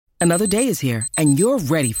Another day is here, and you're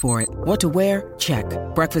ready for it. What to wear? Check.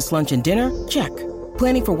 Breakfast, lunch, and dinner? Check.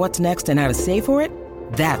 Planning for what's next and how to save for it?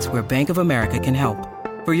 That's where Bank of America can help.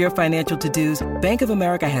 For your financial to-dos, Bank of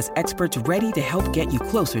America has experts ready to help get you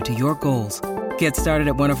closer to your goals. Get started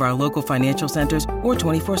at one of our local financial centers or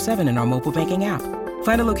 24/7 in our mobile banking app.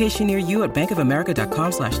 Find a location near you at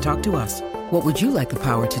bankofamerica.com/talktous. What would you like the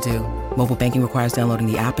power to do? Mobile banking requires downloading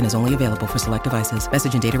the app and is only available for select devices.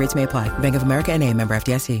 Message and data rates may apply. Bank of America N.A., member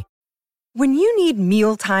FDIC. When you need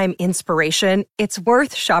mealtime inspiration, it's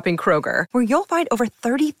worth shopping Kroger, where you'll find over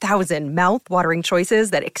 30,000 mouth-watering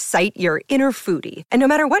choices that excite your inner foodie. And no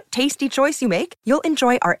matter what tasty choice you make, you'll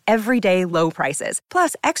enjoy our everyday low prices,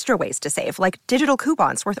 plus extra ways to save, like digital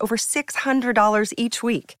coupons worth over $600 each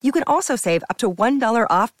week. You can also save up to $1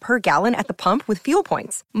 off per gallon at the pump with fuel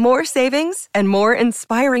points. More savings and more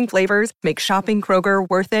inspiring flavors make shopping Kroger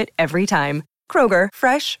worth it every time. Kroger,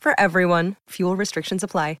 fresh for everyone. Fuel restrictions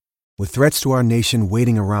apply. With threats to our nation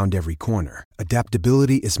waiting around every corner,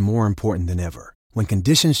 adaptability is more important than ever. When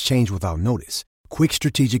conditions change without notice, quick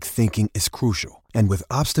strategic thinking is crucial. And with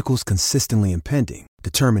obstacles consistently impending,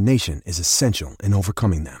 determination is essential in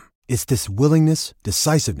overcoming them. It's this willingness,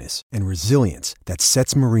 decisiveness, and resilience that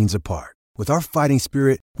sets Marines apart. With our fighting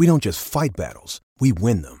spirit, we don't just fight battles, we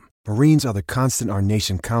win them. Marines are the constant our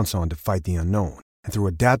nation counts on to fight the unknown. And through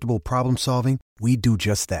adaptable problem solving, we do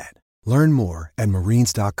just that. Learn more at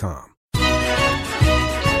marines.com.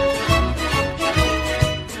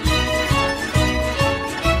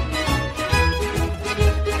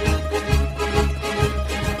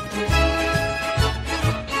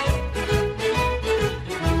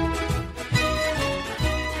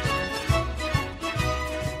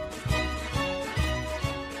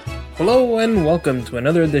 Hello and welcome to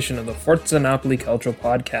another edition of the Forza Napoli Calcio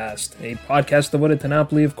podcast, a podcast devoted to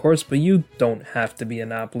Napoli, of course, but you don't have to be a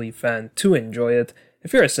Napoli fan to enjoy it.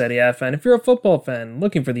 If you're a Serie A fan, if you're a football fan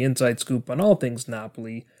looking for the inside scoop on all things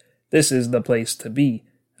Napoli, this is the place to be.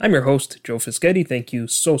 I'm your host, Joe Fischetti. Thank you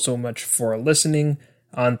so much for listening.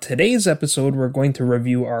 On today's episode, we're going to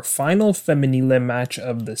review our final Femminile match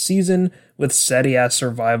of the season with Serie A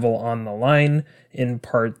survival on the line. In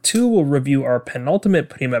part 2, we'll review our penultimate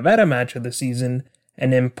Primavera match of the season.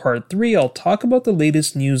 And in part 3, I'll talk about the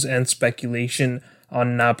latest news and speculation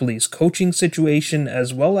on Napoli's coaching situation,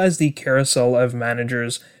 as well as the carousel of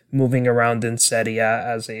managers moving around in Serie A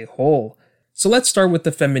as a whole. So let's start with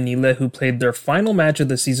the Femminile, who played their final match of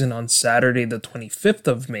the season on Saturday the 25th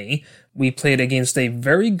of May. We played against a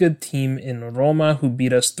very good team in Roma who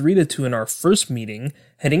beat us 3-2 in our first meeting.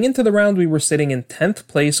 Heading into the round, we were sitting in 10th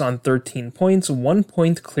place on 13 points, 1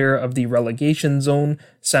 point clear of the relegation zone.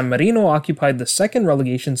 San Marino occupied the second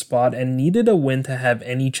relegation spot and needed a win to have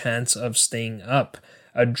any chance of staying up.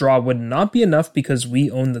 A draw would not be enough because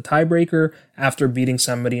we owned the tiebreaker after beating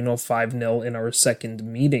San Marino 5-0 in our second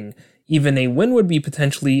meeting. Even a win would be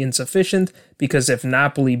potentially insufficient because if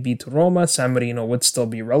Napoli beat Roma, San Marino would still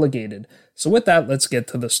be relegated. So with that, let's get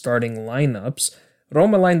to the starting lineups.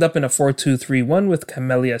 Roma lined up in a 4-2-3-1 with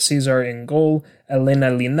Camelia Cesar in goal.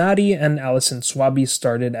 Elena Linari and Alison Swaby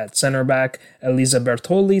started at center back. Elisa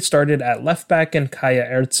Bertoli started at left back and Kaya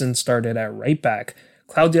Ertzen started at right back.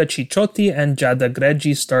 Claudia Cicciotti and Giada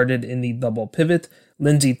Greggi started in the double pivot.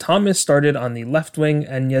 Lindsay Thomas started on the left wing,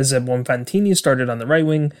 Agnese Bonfantini started on the right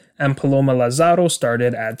wing, and Paloma Lazaro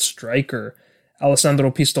started at striker. Alessandro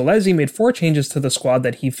Pistolesi made 4 changes to the squad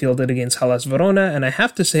that he fielded against Hellas Verona, and I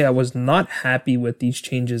have to say I was not happy with these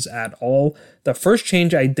changes at all. The first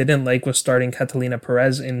change I didn't like was starting Catalina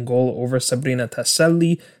Perez in goal over Sabrina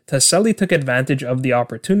Tasselli. Tasselli took advantage of the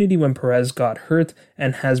opportunity when Perez got hurt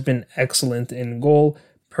and has been excellent in goal.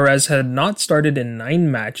 Perez had not started in 9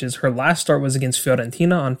 matches. Her last start was against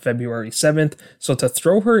Fiorentina on February 7th, so to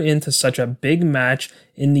throw her into such a big match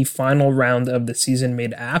in the final round of the season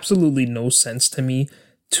made absolutely no sense to me.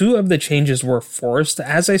 2 of the changes were forced.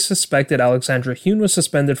 As I suspected, Alexandra Hune was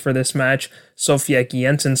suspended for this match. Sofia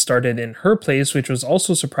Jensen started in her place, which was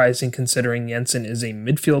also surprising considering Jensen is a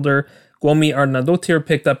midfielder. Guomi Arnadotir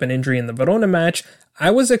picked up an injury in the Verona match. I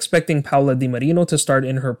was expecting Paola Di Marino to start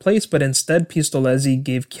in her place, but instead Pistolesi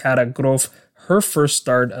gave Chiara Groff her first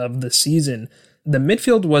start of the season. The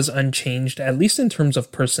midfield was unchanged, at least in terms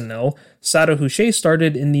of personnel. Sara Huchet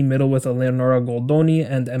started in the middle with Eleonora Goldoni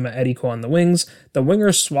and Emma Errico on the wings. The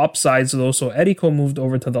wingers swapped sides though, so Errico moved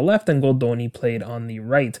over to the left and Goldoni played on the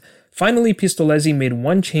right. Finally, Pistolesi made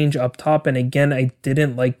 1 change up top, and again, I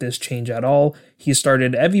didn't like this change at all. He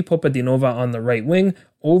started Evi Popadinova on the right wing.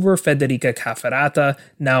 over Federica Cafferata.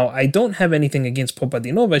 Now, I don't have anything against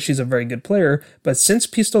Popadinova, she's a very good player, but since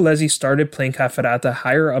Pistolesi started playing Cafferata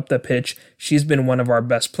higher up the pitch, she's been one of our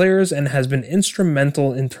best players and has been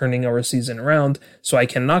instrumental in turning our season around, so I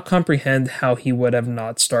cannot comprehend how he would have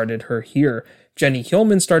not started her here. Jenny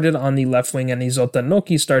Hjulman started on the left wing and Isotta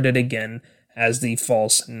Noki started again as the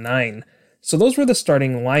false 9. So those were the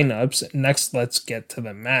starting lineups. Next, let's get to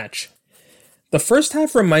the match. The first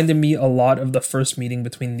half reminded me a lot of the first meeting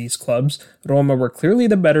between these clubs. Roma were clearly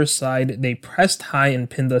the better side. They pressed high and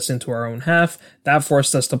pinned us into our own half. That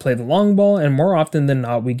forced us to play the long ball, and more often than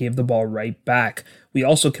not, we gave the ball right back. We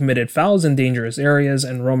also committed fouls in dangerous areas,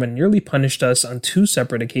 and Roma nearly punished us on 2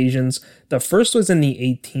 separate occasions. The first was in the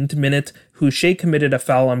 18th minute. Houchet committed a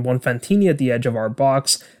foul on Bonfantini at the edge of our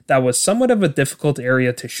box. That was somewhat of a difficult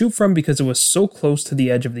area to shoot from because it was so close to the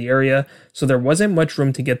edge of the area, so there wasn't much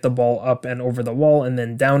room to get the ball up and over the wall and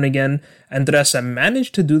then down again. Andressa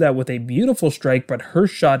managed to do that with a beautiful strike, but her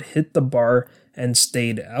shot hit the bar and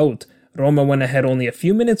stayed out. Roma went ahead only a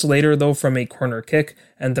few minutes later though from a corner kick.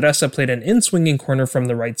 Andressa played an in-swinging corner from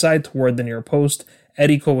the right side toward the near post.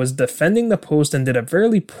 Eriko was defending the post and did a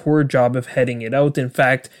very poor job of heading it out. In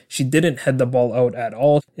fact, she didn't head the ball out at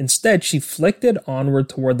all. Instead, she flicked it onward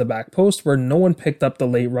toward the back post where no one picked up the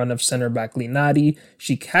late run of center back Linari.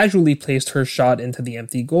 She casually placed her shot into the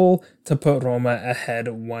empty goal to put Roma ahead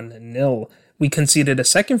 1-0. We conceded a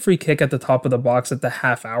second free kick at the top of the box at the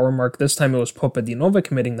half-hour mark. This time it was Popadinova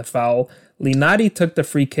committing the foul. Linari took the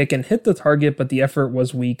free kick and hit the target, but the effort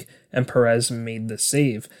was weak, and Perez made the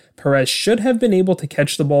save. Perez should have been able to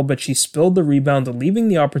catch the ball, but she spilled the rebound, leaving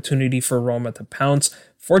the opportunity for Roma to pounce.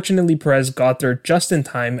 Fortunately, Perez got there just in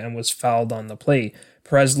time and was fouled on the play.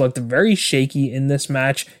 Perez looked very shaky in this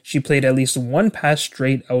match. She played at least one pass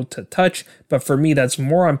straight out to touch, but for me that's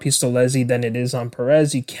more on Pistolesi than it is on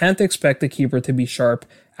Perez. You can't expect the keeper to be sharp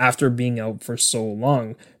after being out for so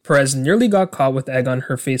long. Perez nearly got caught with egg on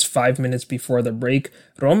her face 5 minutes before the break.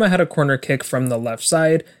 Roma had a corner kick from the left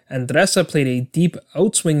side. Andressa played a deep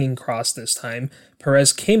outswinging cross this time.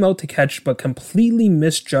 Perez came out to catch but completely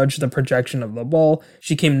misjudged the projection of the ball.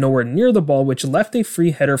 She came nowhere near the ball, which left a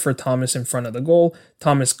free header for Thomas in front of the goal.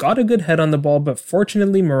 Thomas got a good head on the ball, but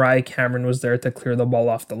fortunately Mariah Cameron was there to clear the ball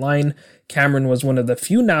off the line. Cameron was one of the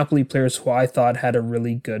few Napoli players who I thought had a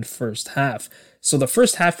really good first half. So the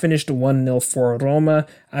first half finished 1-0 for Roma.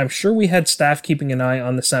 I'm sure we had staff keeping an eye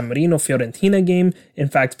on the San Marino-Fiorentina game. In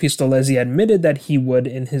fact, Pistolesi admitted that he would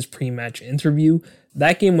in his pre-match interview.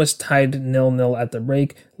 That game was tied 0-0 at the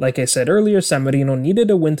break. Like I said earlier, San Marino needed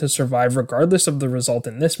a win to survive regardless of the result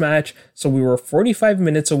in this match, so we were 45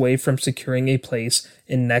 minutes away from securing a place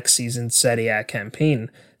in next season's Serie A campaign.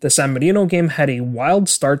 The San Marino game had a wild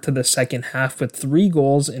start to the second half with 3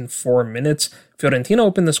 goals in 4 minutes. Fiorentina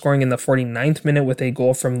opened the scoring in the 49th minute with a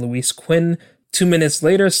goal from Luis Quinn. 2 minutes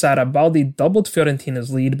later, Sarabaldi doubled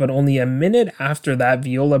Fiorentina's lead, but only a minute after that,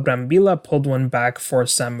 Viola Brambilla pulled one back for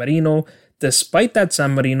San Marino. Despite that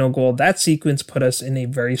San Marino goal, that sequence put us in a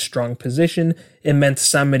very strong position. It meant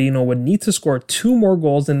San Marino would need to score 2 more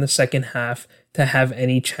goals in the second half to have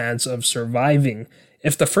any chance of surviving.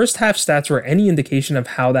 If the first half stats were any indication of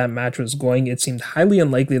how that match was going, it seemed highly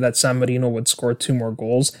unlikely that San Marino would score 2 more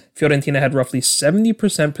goals. Fiorentina had roughly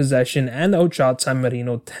 70% possession and outshot San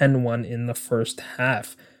Marino 10-1 in the first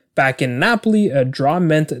half. Back in Napoli, a draw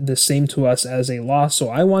meant the same to us as a loss, so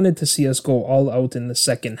I wanted to see us go all out in the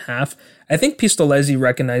second half. I think Pistolesi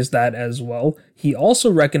recognized that as well. He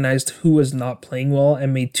also recognized who was not playing well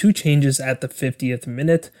and made 2 changes at the 50th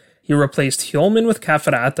minute. He replaced Hjulman with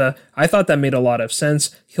Cafferata. I thought that made a lot of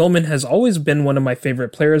sense. Hjulman has always been one of my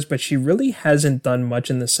favorite players, but she really hasn't done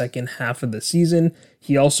much in the second half of the season.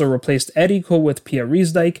 He also replaced Eriko with Pia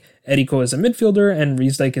Riesdijk. Eriko is a midfielder and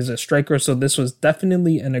Riesdijk is a striker, so this was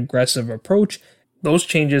definitely an aggressive approach. Those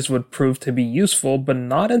changes would prove to be useful, but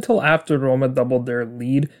not until after Roma doubled their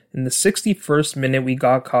lead. In the 61st minute, we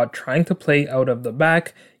got caught trying to play out of the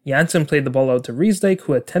back. Janssen played the ball out to Riesdijk,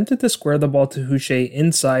 who attempted to square the ball to Houchet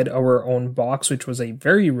inside our own box, which was a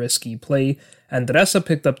very risky play. Andressa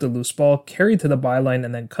picked up the loose ball, carried to the byline,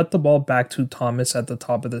 and then cut the ball back to Thomas at the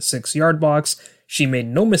top of the 6-yard box. She made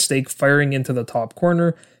no mistake firing into the top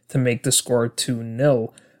corner to make the score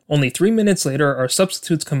 2-0. Only 3 minutes later, our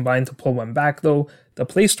substitutes combined to pull one back though. The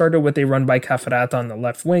play started with a run by Cafferata on the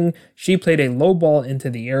left wing. She played a low ball into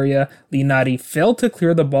the area. Linari failed to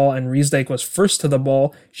clear the ball and Riesdijk was first to the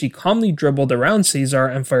ball. She calmly dribbled around Cesar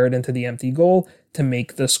and fired into the empty goal to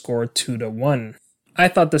make the score 2-1. I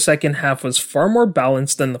thought the second half was far more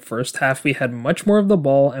balanced than the first half. We had much more of the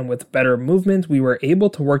ball, and with better movement, we were able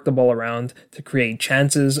to work the ball around to create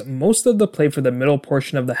chances. Most of the play for the middle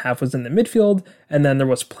portion of the half was in the midfield, and then there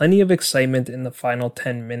was plenty of excitement in the final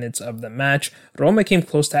 10 minutes of the match. Roma came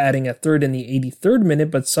close to adding a third in the 83rd minute,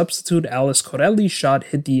 but substitute Alice Corelli's shot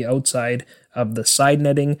hit the outside of the side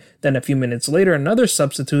netting. Then a few minutes later, another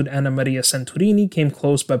substitute, Anna Maria Santorini, came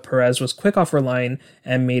close, but Perez was quick off her line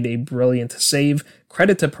and made a brilliant save.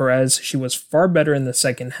 Credit to Perez, she was far better in the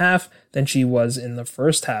second half than she was in the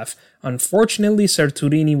first half. Unfortunately,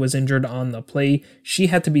 Santorini was injured on the play. She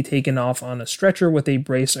had to be taken off on a stretcher with a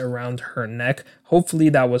brace around her neck. Hopefully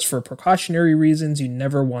that was for precautionary reasons. You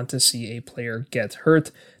never want to see a player get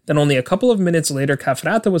hurt. Then only a couple of minutes later,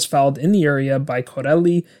 Cafrata was fouled in the area by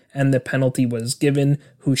Corelli, and the penalty was given.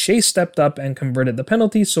 Houchet stepped up and converted the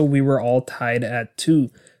penalty, so we were all tied at 2.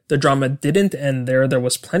 The drama didn't end there. There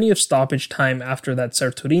was plenty of stoppage time after that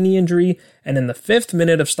Sartorini injury, and in the 5th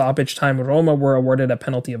minute of stoppage time, Roma were awarded a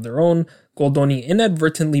penalty of their own. Goldoni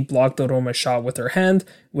inadvertently blocked the Roma shot with her hand,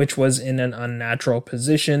 which was in an unnatural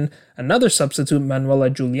position. Another substitute, Manuela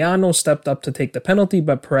Giuliano, stepped up to take the penalty,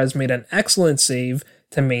 but Perez made an excellent save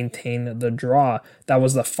to maintain the draw. That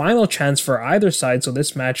was the final chance for either side, so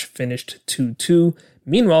this match finished 2-2.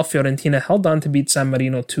 Meanwhile, Fiorentina held on to beat San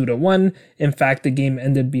Marino 2-1. In fact, the game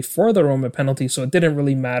ended before the Roma penalty, so it didn't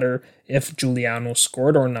really matter if Giuliano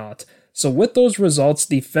scored or not. So with those results,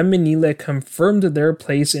 the Femminile confirmed their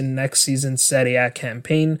place in next season's Serie A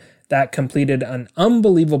campaign. That completed an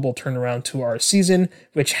unbelievable turnaround to our season,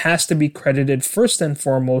 which has to be credited first and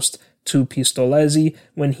foremost to Pistolesi.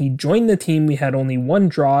 When he joined the team, we had only 1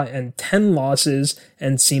 draw and 10 losses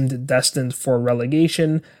and seemed destined for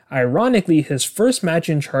relegation. Ironically, his first match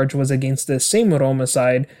in charge was against the same Roma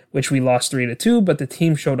side, which we lost 3-2, but the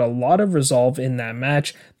team showed a lot of resolve in that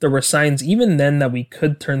match. There were signs even then that we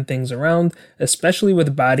could turn things around, especially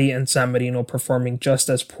with Bari and San Marino performing just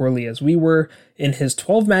as poorly as we were. In his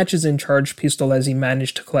 12 matches in charge, Pistolesi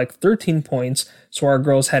managed to collect 13 points, so our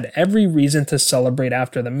girls had every reason to celebrate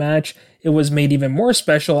after the match. It was made even more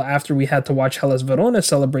special after we had to watch Hellas Verona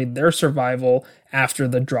celebrate their survival after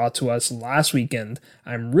the draw to us last weekend.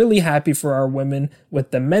 I'm really happy for our women.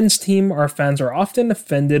 With the men's team, our fans are often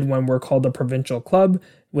offended when we're called a provincial club.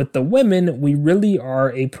 With the women, we really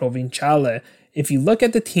are a provinciale. If you look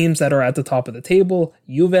at the teams that are at the top of the table,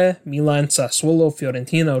 Juve, Milan, Sassuolo,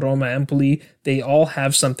 Fiorentina, Roma, Empoli, they all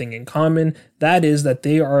have something in common. That is that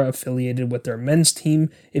they are affiliated with their men's team.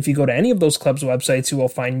 If you go to any of those clubs' websites, you will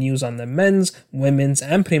find news on the men's, women's,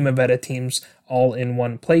 and Primavera teams all in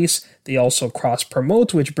one place. They also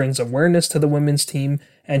cross-promote, which brings awareness to the women's team,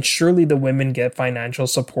 and surely the women get financial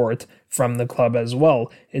support from the club as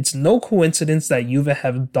well. It's no coincidence that Juve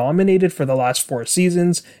have dominated for the last 4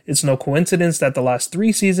 seasons. It's no coincidence that the last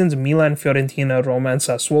 3 seasons, Milan, Fiorentina, Roma, and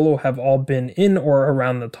Sassuolo have all been in or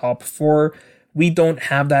around the top 4. We don't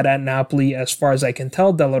have that at Napoli. As far as I can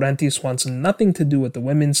tell, De Laurentiis wants nothing to do with the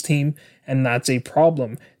women's team, and that's a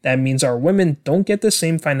problem. That means our women don't get the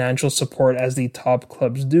same financial support as the top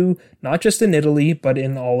clubs do, not just in Italy, but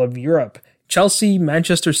in all of Europe. Chelsea,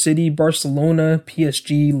 Manchester City, Barcelona,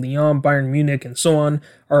 PSG, Lyon, Bayern Munich, and so on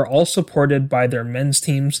are all supported by their men's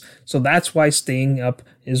teams, so that's why staying up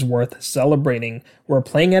is worth celebrating. We're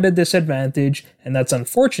playing at a disadvantage, and that's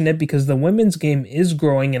unfortunate because the women's game is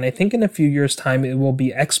growing, and I think in a few years' time it will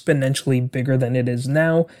be exponentially bigger than it is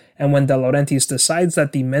now, and when De Laurentiis decides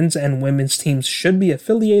that the men's and women's teams should be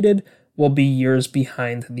affiliated, we'll be years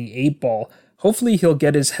behind the 8 ball. Hopefully he'll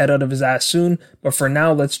get his head out of his ass soon, but for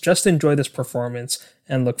now, let's just enjoy this performance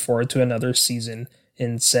and look forward to another season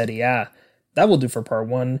in Serie A. That will do for part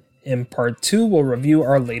 1. In part 2, we'll review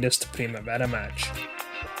our latest Primavera match.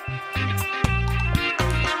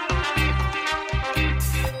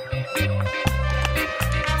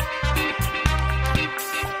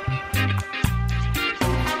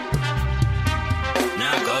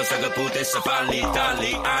 Una cosa che potesse fare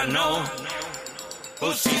l'italiano,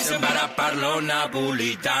 così sembra parlo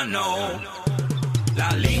napolitano, la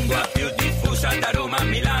lingua più diffusa da Roma a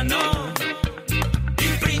Milano,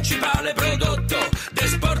 il principale prodotto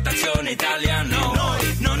d'esportazione italiano.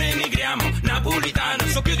 Noi non emigriamo, napolitano,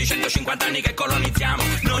 sono più di 150 anni che colonizziamo.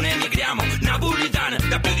 Non emigriamo, napolitano,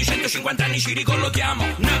 da più di 150 anni ci ricollochiamo.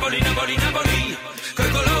 Napoli, Napoli, Napoli, coi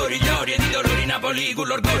colori, gli ori ed i dolori Napoli, con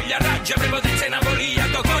l'orgoglio, raggia, prepotenza Napoli,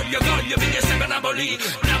 alto coglio, quindi è sempre Napoli.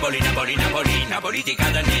 Napoli, Napoli, Napoli, la politica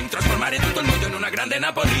da niente, trasformare tutto il mondo in una grande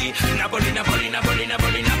Napoli. Napoli, Napoli, Napoli,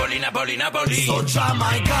 Napoli, Napoli, Napoli, Napoli. So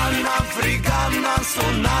giamaicana, africana,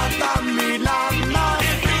 sono nata a Milano.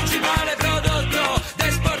 Il principale prodotto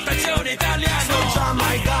d'esportazione italiano. So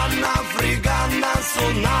giamaicana, africana,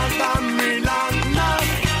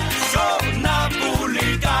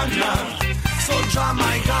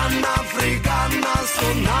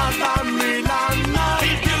 suonata a Milano.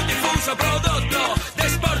 Il più diffuso prodotto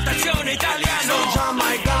d'esportazione italiano. Sono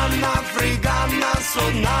giamaicana, africana,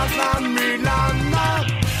 suonata a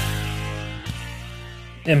Milano.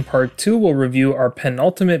 In part 2, we'll review our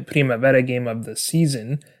penultimate Primavera game of the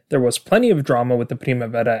season. There was plenty of drama with the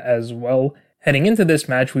Primavera as well. Heading into this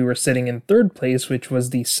match, we were sitting in third place, which was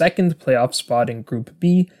the second playoff spot in Group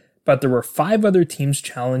B, but there were 5 other teams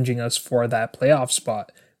challenging us for that playoff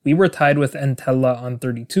spot. We were tied with Entella on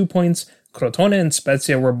 32 points, Crotone and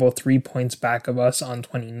Spezia were both 3 points back of us on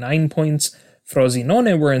 29 points,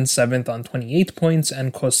 Frosinone were in 7th on 28 points,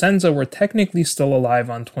 and Cosenza were technically still alive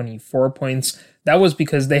on 24 points. That was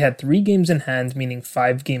because they had 3 games in hand, meaning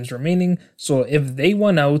 5 games remaining, so if they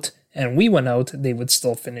won out and we won out, they would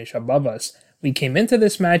still finish above us. We came into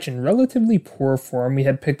this match in relatively poor form. We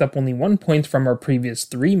had picked up only 1 point from our previous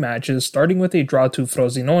 3 matches, starting with a draw to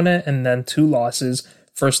Frosinone and then 2 losses,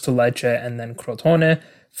 first to Lecce and then Crotone.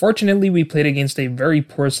 Fortunately, we played against a very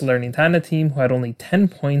poor Salernitana team who had only 10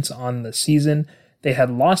 points on the season. They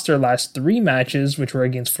had lost their last 3 matches, which were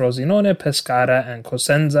against Frosinone, Pescara, and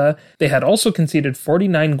Cosenza. They had also conceded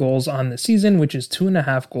 49 goals on the season, which is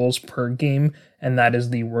 2.5 goals per game, and that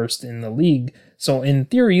is the worst in the league. So in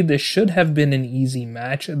theory, this should have been an easy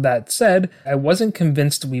match. That said, I wasn't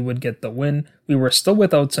convinced we would get the win. We were still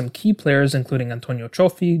without some key players, including Antonio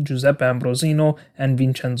Cioffi, Giuseppe Ambrosino, and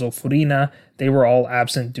Vincenzo Furina. They were all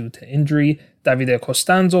absent due to injury. Davide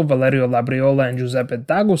Costanzo, Valerio Labriola, and Giuseppe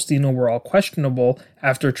D'Agostino were all questionable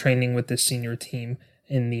after training with the senior team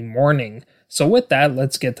in the morning. So with that,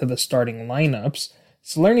 let's get to the starting lineups.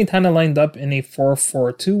 Salernitana lined up in a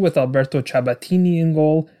 4-4-2 with Alberto Ciabattini in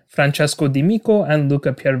goal. Francesco Di Mico and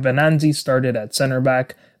Luca Piervenanzi started at center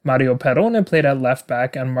back. Mario Perrone played at left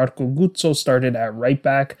back, and Marco Guzzo started at right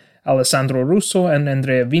back. Alessandro Russo and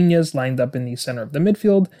Andrea Vignas lined up in the center of the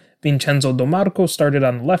midfield. Vincenzo Domarco started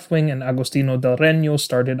on the left wing, and Agostino Del Regno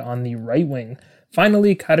started on the right wing.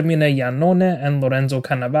 Finally, Carmine Iannone and Lorenzo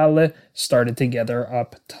Cannavale started together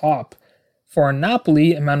up top. For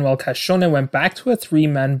Napoli, Emanuele Cascione went back to a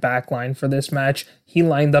 3-man backline for this match. He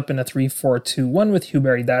lined up in a 3-4-2-1 with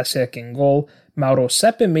Hubert Dasiak in goal. Mauro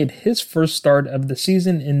Seppe made his first start of the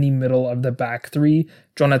season in the middle of the back 3.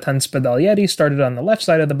 Jonathan Spedalieri started on the left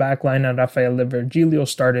side of the backline, and Raffaele Virgilio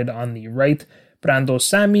started on the right. Brando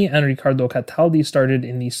Sami and Riccardo Cataldi started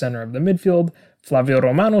in the center of the midfield. Flavio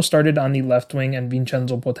Romano started on the left wing, and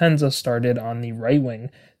Vincenzo Potenza started on the right wing.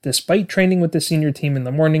 Despite training with the senior team in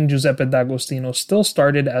the morning, Giuseppe D'Agostino still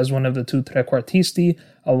started as one of the 2 trequartisti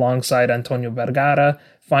alongside Antonio Vergara.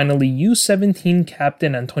 Finally, U17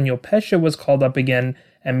 captain Antonio Pesce was called up again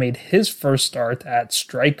and made his first start at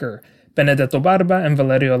striker. Benedetto Barba and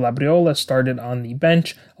Valerio Labriola started on the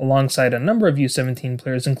bench, alongside a number of U17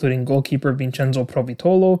 players including goalkeeper Vincenzo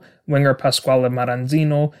Provitolo, winger Pasquale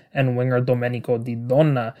Maranzino, and winger Domenico Di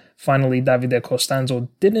Donna. Finally, Davide Costanzo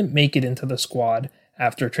didn't make it into the squad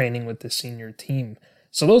after training with the senior team.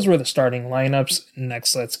 So those were the starting lineups.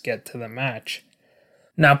 Next, let's get to the match.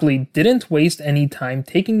 Napoli didn't waste any time,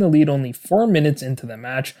 taking the lead only 4 minutes into the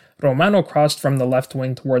match. Romano crossed from the left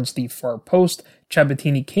wing towards the far post.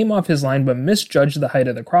 Ciabattini came off his line but misjudged the height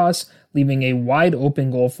of the cross, leaving a wide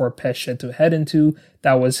open goal for Pesce to head into.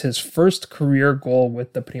 That was his first career goal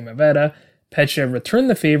with the Primavera. Pesce returned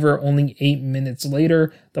the favor only 8 minutes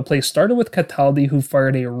later. The play started with Cataldi, who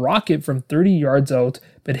fired a rocket from 30 yards out,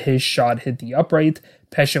 but his shot hit the upright.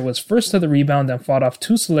 Pesce was first to the rebound and fought off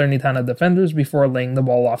 2 Salernitana defenders before laying the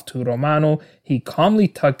ball off to Romano. He calmly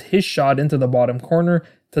tucked his shot into the bottom corner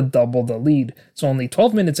to double the lead. So only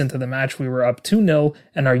 12 minutes into the match, we were up 2-0,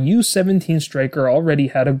 and our U17 striker already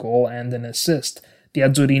had a goal and an assist. The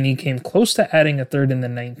Azzurrini came close to adding a third in the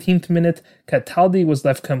 19th minute. Cataldi was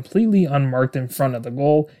left completely unmarked in front of the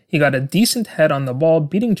goal. He got a decent head on the ball,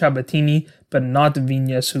 beating Ciabattini, but not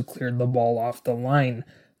Vignas, who cleared the ball off the line.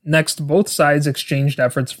 Next, both sides exchanged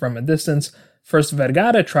efforts from a distance. First,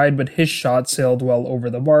 Vergara tried, but his shot sailed well over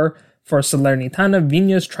the bar. For Salernitana,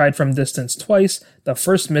 Vignas tried from distance twice, the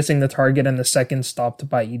first missing the target and the second stopped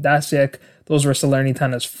by Idasiak. Those were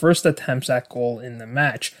Salernitana's first attempts at goal in the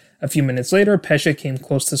match. A few minutes later, Pesce came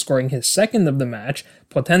close to scoring his second of the match.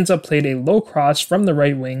 Potenza played a low cross from the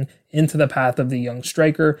right wing into the path of the young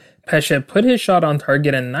striker. Pesce put his shot on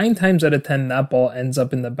target, and 9 times out of 10 that ball ends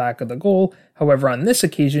up in the back of the goal. However, on this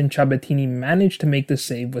occasion, Ciabattini managed to make the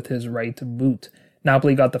save with his right boot.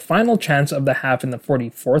 Napoli got the final chance of the half in the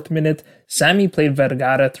 44th minute. Sami played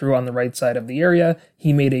Vergara through on the right side of the area.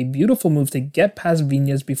 He made a beautiful move to get past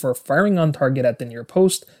Vignas before firing on target at the near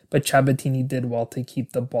post, but Ciabattini did well to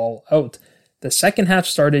keep the ball out. The second half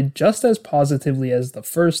started just as positively as the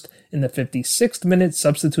first. In the 56th minute,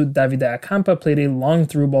 substitute Davide Acampa played a long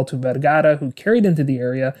through ball to Vergara, who carried into the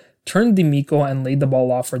area, turned D'Amico and laid the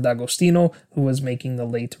ball off for D'Agostino, who was making the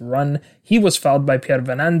late run. He was fouled by Pier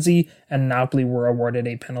Venanzi, and Napoli were awarded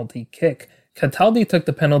a penalty kick. Cataldi took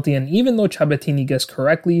the penalty, and even though Ciabattini guessed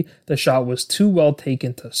correctly, the shot was too well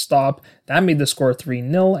taken to stop. That made the score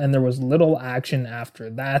 3-0, and there was little action after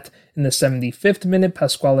that. In the 75th minute,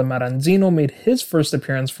 Pasquale Maranzino made his first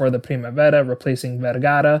appearance for the Primavera, replacing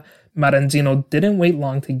Vergara. Maranzino didn't wait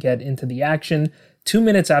long to get into the action. 2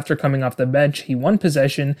 minutes after coming off the bench, he won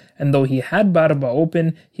possession, and though he had Barba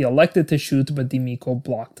open, he elected to shoot, but D'Amico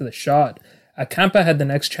blocked the shot. Acampa had the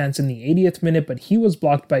next chance in the 80th minute, but he was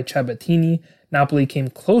blocked by Ciabattini. Napoli came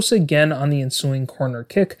close again on the ensuing corner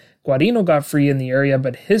kick. Guarino got free in the area,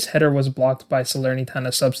 but his header was blocked by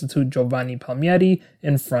Salernitana substitute Giovanni Palmieri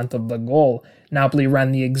in front of the goal. Napoli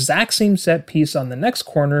ran the exact same set piece on the next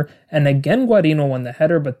corner, and again Guarino won the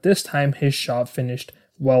header, but this time his shot finished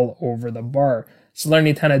well over the bar.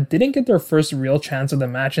 Salernitana didn't get their first real chance of the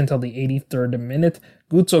match until the 83rd minute.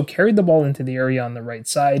 Guzzo carried the ball into the area on the right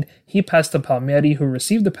side. He passed to Palmieri, who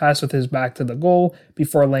received the pass with his back to the goal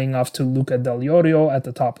before laying off to Luca Del Iorio at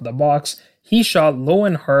the top of the box. He shot low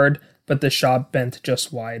and hard, but the shot bent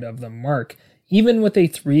just wide of the mark. Even with a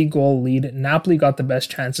 3-goal lead, Napoli got the best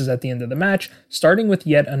chances at the end of the match, starting with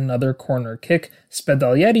yet another corner kick.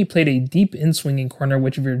 Spedalieri played a deep in-swinging corner,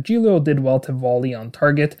 which Virgilio did well to volley on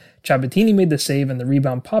target. Ciabattini made the save, and the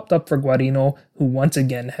rebound popped up for Guarino, who once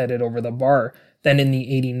again headed over the bar. Then in the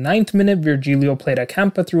 89th minute, Virgilio played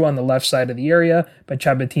Acampa through on the left side of the area, but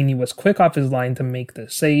Ciabattini was quick off his line to make the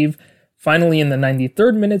save. Finally, in the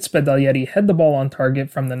 93rd minute, Spedalieri had the ball on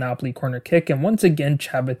target from the Napoli corner kick, and once again,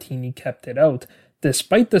 Ciabattini kept it out.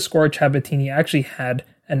 Despite the score, Ciabattini actually had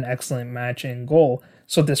an excellent match in goal.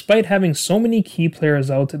 So despite having so many key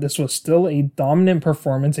players out, this was still a dominant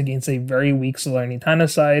performance against a very weak Salernitana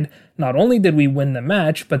side. Not only did we win the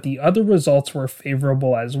match, but the other results were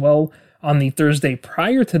favorable as well. On the Thursday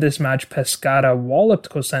prior to this match, Pescara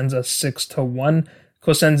walloped Cosenza 6-1.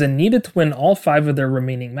 Cosenza needed to win all 5 of their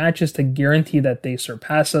remaining matches to guarantee that they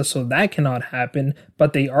surpass us, so that cannot happen,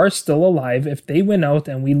 but they are still alive. If they win out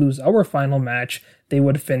and we lose our final match, they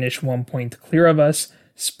would finish 1 point clear of us.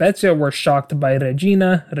 Spezia were shocked by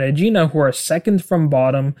Regina. Regina, who are second from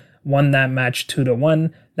bottom, won that match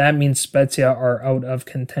 2-1. That means Spezia are out of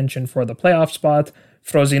contention for the playoff spot.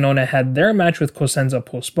 Frosinone had their match with Cosenza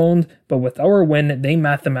postponed, but with our win, they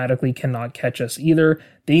mathematically cannot catch us either.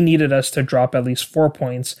 They needed us to drop at least 4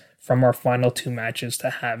 points from our final 2 matches to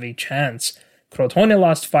have a chance. Crotone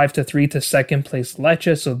lost 5-3 to second place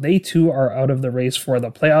Lecce, so they too are out of the race for the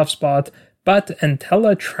playoff spot, but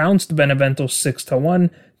Entella trounced Benevento 6-1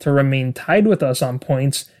 to remain tied with us on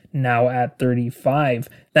points, now at 35.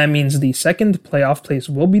 That means the second playoff place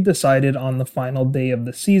will be decided on the final day of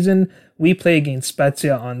the season. We play against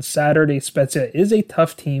Spezia on Saturday. Spezia is a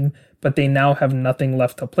tough team, but they now have nothing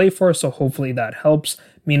left to play for, so hopefully that helps.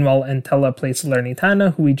 Meanwhile, Entella plays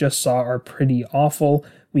Salernitana, who we just saw are pretty awful.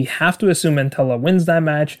 We have to assume Entella wins that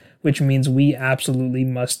match, which means we absolutely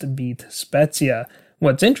must beat Spezia.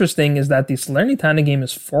 What's interesting is that the Salernitana game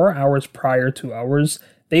is 4 hours prior to ours.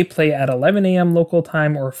 They play at 11 a.m. local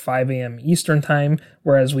time or 5 a.m. Eastern time,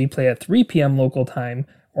 whereas we play at 3 p.m. local time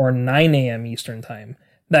or 9 a.m. Eastern time.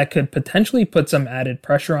 That could potentially put some added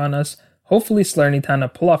pressure on us. Hopefully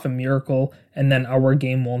Salernitana pull off a miracle and then our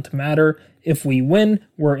game won't matter. If we win,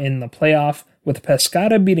 we're in the playoff. With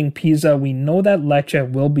Pescara beating Pisa, we know that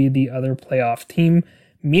Lecce will be the other playoff team.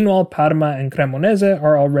 Meanwhile, Parma and Cremonese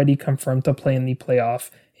are already confirmed to play in the playoff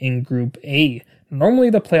in Group A. Normally,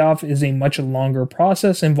 the playoff is a much longer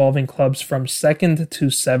process involving clubs from 2nd to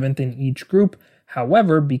 7th in each group.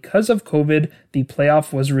 However, because of COVID, the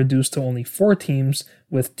playoff was reduced to only 4 teams,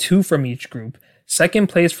 with 2 from each group. Second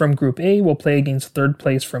place from Group A will play against third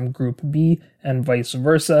place from Group B, and vice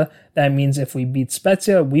versa. That means if we beat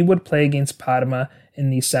Spezia, we would play against Parma in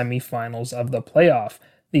the semifinals of the playoff.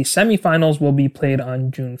 The semifinals will be played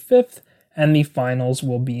on June 5th, and the finals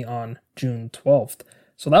will be on June 12th.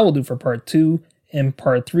 So that will do for part 2. In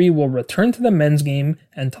part 3, we'll return to the men's game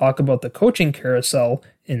and talk about the coaching carousel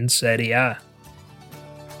in Serie A.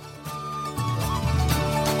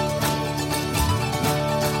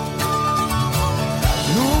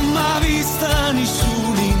 Non m'ha vista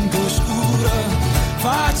nessuno in oscura,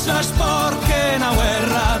 faccia sporche una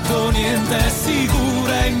guerra, do niente è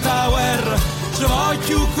sicura in ta guerra, ci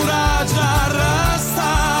voglio coraggio arresta.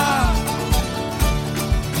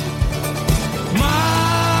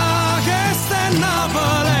 Ma che sta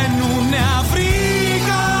Napoli non è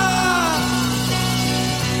Africa,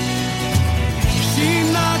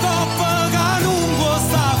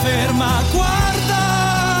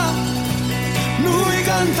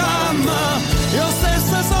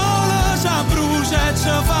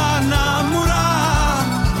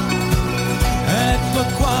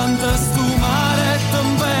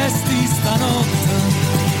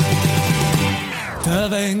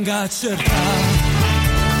 venga a cercare.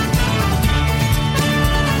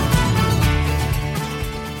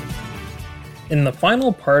 In the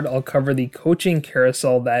final part, I'll cover the coaching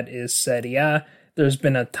carousel that is Serie. There's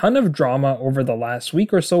been a ton of drama over the last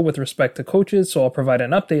week or so with respect to coaches, so I'll provide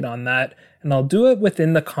an update on that, and I'll do it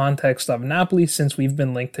within the context of Napoli since we've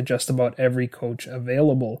been linked to just about every coach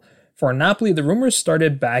available. For Napoli, the rumors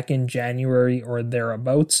started back in January or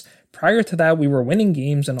thereabouts. Prior to that, we were winning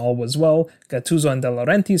games and all was well. Gattuso and De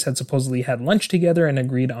Laurentiis had supposedly had lunch together and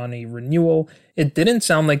agreed on a renewal. It didn't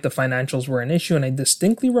sound like the financials were an issue, and I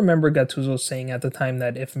distinctly remember Gattuso saying at the time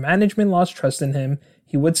that if management lost trust in him,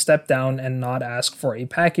 he would step down and not ask for a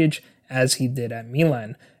package, as he did at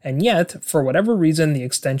Milan. And yet, for whatever reason, the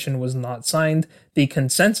extension was not signed. The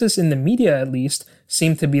consensus in the media, at least,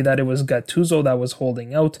 seemed to be that it was Gattuso that was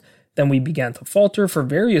holding out. Then we began to falter for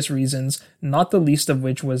various reasons, not the least of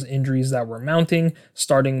which was injuries that were mounting,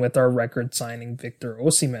 starting with our record signing Victor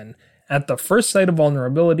Osimhen. At the first sight of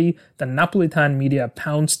vulnerability, the Napolitan media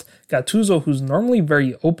pounced. Gattuso, who's normally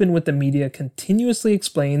very open with the media, continuously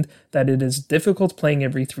explained that it is difficult playing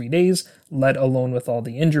every 3 days, let alone with all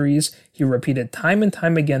the injuries. He repeated time and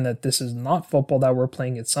time again that this is not football that we're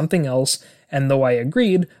playing, it's something else. And though I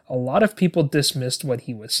agreed, a lot of people dismissed what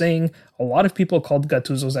he was saying. A lot of people called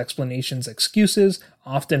Gattuso's explanations excuses,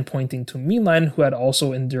 often pointing to Milan, who had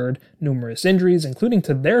also endured numerous injuries, including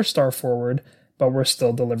to their star forward, but were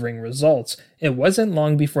still delivering results. It wasn't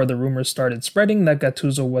long before the rumors started spreading that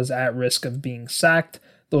Gattuso was at risk of being sacked.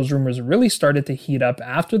 Those rumors really started to heat up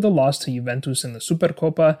after the loss to Juventus in the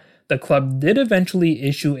Supercoppa. The club did eventually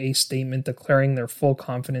issue a statement declaring their full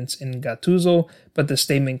confidence in Gattuso, but the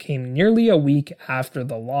statement came nearly a week after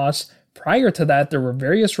the loss. Prior to that, there were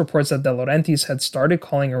various reports that De Laurentiis had started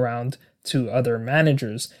calling around to other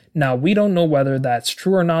managers. Now, we don't know whether that's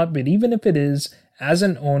true or not, but even if it is, as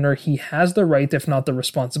an owner, he has the right, if not the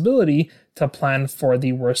responsibility, to plan for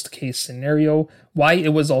the worst case scenario. Why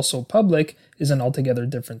it was also public is an altogether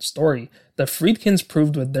different story. The Friedkins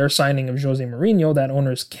proved with their signing of Jose Mourinho that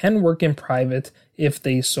owners can work in private if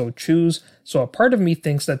they so choose, so a part of me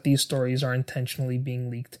thinks that these stories are intentionally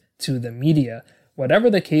being leaked to the media.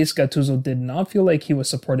 Whatever the case, Gattuso did not feel like he was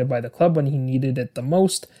supported by the club when he needed it the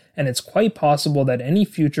most, and it's quite possible that any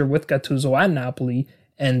future with Gattuso at Napoli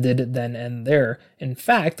ended then and there. In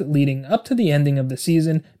fact, leading up to the ending of the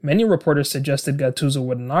season, many reporters suggested Gattuso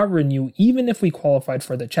would not renew even if we qualified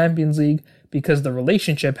for the Champions League because the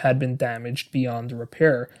relationship had been damaged beyond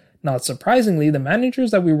repair. Not surprisingly, the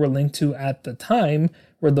managers that we were linked to at the time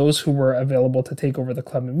were those who were available to take over the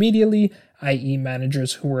club immediately, i.e.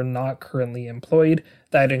 managers who were not currently employed.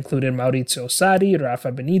 That included Maurizio Sarri,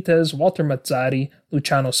 Rafa Benitez, Walter Mazzarri,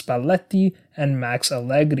 Luciano Spalletti, and Max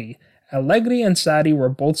Allegri. Allegri and Sarri were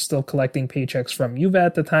both still collecting paychecks from Juve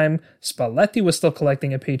at the time, Spalletti was still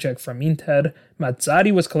collecting a paycheck from Inter,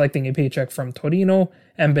 Mazzarri was collecting a paycheck from Torino,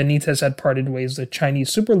 and Benitez had parted ways with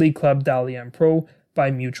Chinese Super League club Dalian Pro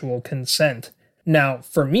by mutual consent. Now,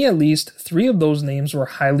 for me at least, 3 of those names were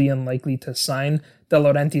highly unlikely to sign. De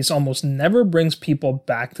Laurentiis almost never brings people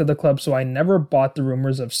back to the club, so I never bought the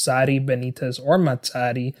rumors of Sarri, Benitez, or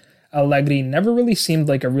Mazzarri. Allegri never really seemed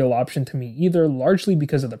like a real option to me either, largely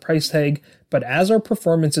because of the price tag, but as our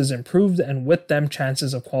performances improved and with them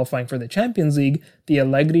chances of qualifying for the Champions League, the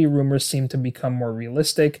Allegri rumors seemed to become more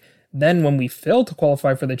realistic. Then when we failed to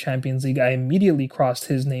qualify for the Champions League, I immediately crossed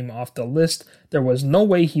his name off the list. There was no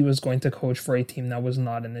way he was going to coach for a team that was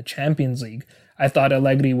not in the Champions League. I thought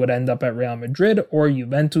Allegri would end up at Real Madrid or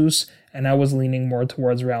Juventus, and I was leaning more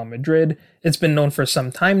towards Real Madrid. It's been known for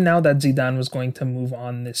some time now that Zidane was going to move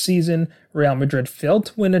on this season. Real Madrid failed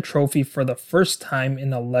to win a trophy for the first time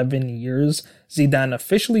in 11 years. Zidane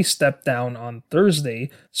officially stepped down on Thursday,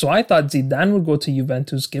 so I thought Zidane would go to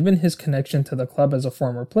Juventus given his connection to the club as a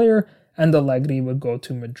former player, and Allegri would go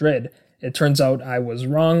to Madrid. It turns out I was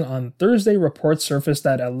wrong. On Thursday, reports surfaced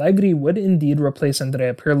that Allegri would indeed replace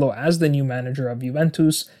Andrea Pirlo as the new manager of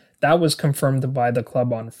Juventus. That was confirmed by the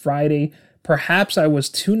club on Friday. Perhaps I was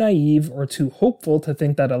too naive or too hopeful to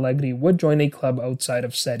think that Allegri would join a club outside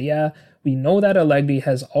of Serie. We know that Allegri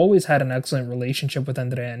has always had an excellent relationship with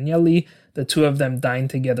Andrea Agnelli. The two of them dine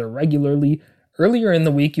together regularly. Earlier in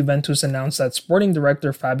the week, Juventus announced that sporting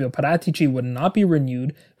director Fabio Paratici would not be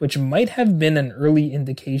renewed, which might have been an early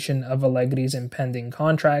indication of Allegri's impending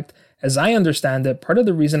contract. As I understand it, part of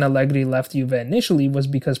the reason Allegri left Juve initially was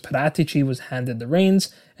because Paratici was handed the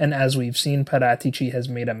reins, and as we've seen, Paratici has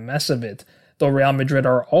made a mess of it. Though Real Madrid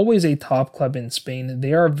are always a top club in Spain,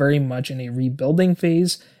 they are very much in a rebuilding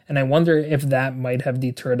phase, and I wonder if that might have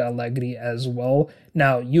deterred Allegri as well.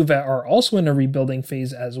 Now, Juve are also in a rebuilding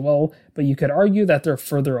phase as well, but you could argue that they're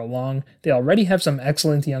further along. They already have some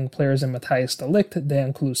excellent young players in Matthijs de Ligt,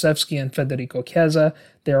 Dejan Kulusevski, and Federico Chiesa.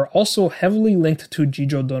 They are also heavily linked to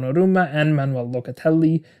Gigio Donnarumma and Manuel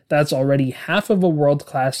Locatelli. That's already half of a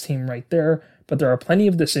world-class team right there, but there are plenty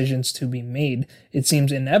of decisions to be made. It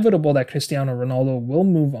seems inevitable that Cristiano Ronaldo will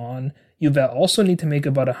move on. Juve also need to make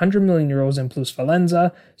about 100 million euros in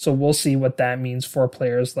plusvalenza, so we'll see what that means for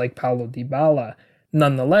players like Paulo Dybala.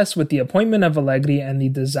 Nonetheless, with the appointment of Allegri and the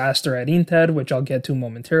disaster at Inter, which I'll get to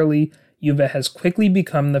momentarily, Juve has quickly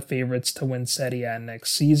become the favorites to win Serie A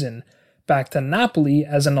next season. Back to Napoli,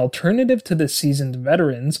 as an alternative to the seasoned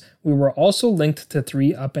veterans, we were also linked to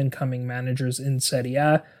 3 up-and-coming managers in Serie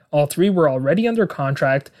A. All 3 were already under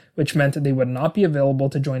contract, which meant they would not be available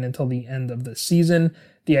to join until the end of the season.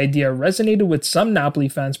 The idea resonated with some Napoli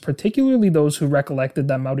fans, particularly those who recollected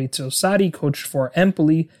that Maurizio Sarri coached for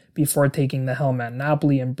Empoli before taking the helm at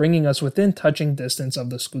Napoli and bringing us within touching distance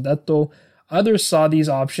of the Scudetto. Others saw these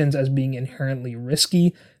options as being inherently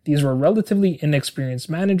risky. These were relatively inexperienced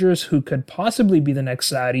managers who could possibly be the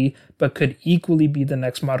next Sarri, but could equally be the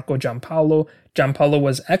next Marco Giampaolo. Giampaolo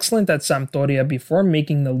was excellent at Sampdoria before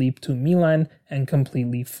making the leap to Milan and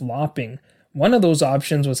completely flopping. One of those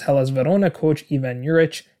options was Hellas Verona coach Ivan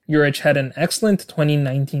Juric. Juric had an excellent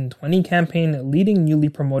 2019-20 campaign, leading newly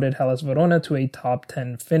promoted Hellas Verona to a top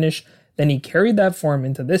 10 finish. Then he carried that form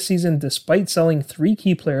into this season despite selling 3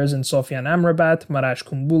 key players in Sofian Amrabat, Marash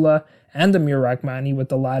Kumbula, and Amir Rahmani, with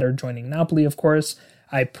the latter joining Napoli, of course.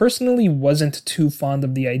 I personally wasn't too fond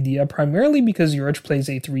of the idea, primarily because Juric plays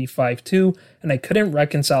a 3-5-2, and I couldn't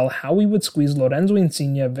reconcile how we would squeeze Lorenzo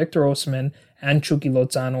Insigne, Victor Osimhen, and Chucky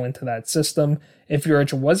Lozano into that system. If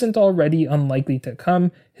Juric wasn't already unlikely to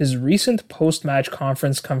come, his recent post-match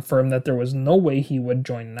conference confirmed that there was no way he would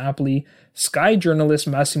join Napoli. Sky journalist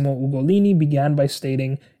Massimo Ugolini began by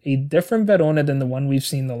stating, "A different Verona than the one we've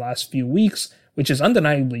seen the last few weeks," which is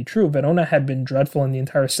undeniably true. Verona had been dreadful in the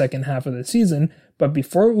entire second half of the season, but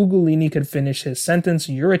before Ugolini could finish his sentence,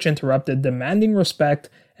 Juric interrupted, demanding respect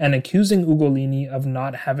and accusing Ugolini of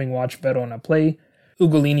not having watched Verona play.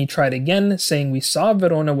 Ugolini tried again, saying we saw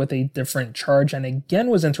Verona with a different charge, and again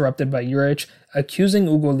was interrupted by Juric, accusing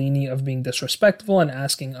Ugolini of being disrespectful and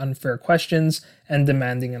asking unfair questions and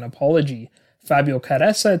demanding an apology. Fabio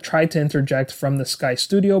Caressa tried to interject from the Sky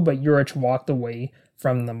studio, but Juric walked away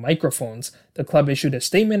from the microphones. The club issued a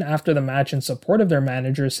statement after the match in support of their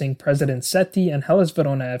manager, saying President Setti and Hellas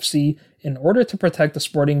Verona FC, in order to protect the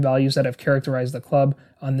sporting values that have characterized the club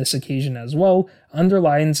on this occasion as well,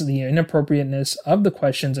 underlines the inappropriateness of the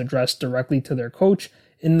questions addressed directly to their coach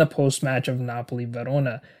in the post-match of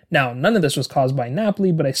Napoli-Verona. Now, none of this was caused by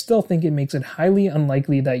Napoli, but I still think it makes it highly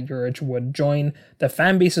unlikely that Juric would join. The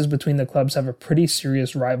fan bases between the clubs have a pretty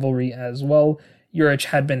serious rivalry as well. Juric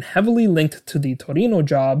had been heavily linked to the Torino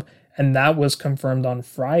job, and that was confirmed on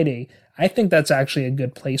Friday. I think that's actually a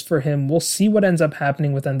good place for him. We'll see what ends up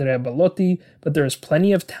happening with Andrea Bellotti, but there is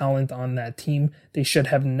plenty of talent on that team. They should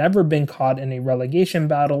have never been caught in a relegation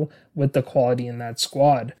battle with the quality in that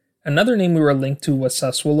squad. Another name we were linked to was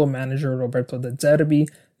Sassuolo manager Roberto De Zerbi.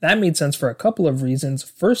 That made sense for a couple of reasons.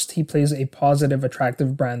 First, he plays a positive,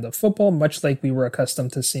 attractive brand of football, much like we were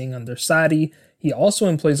accustomed to seeing under Sarri. He also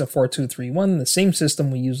employs a 4-2-3-1, the same system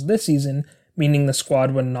we used this season, meaning the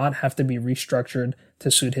squad would not have to be restructured to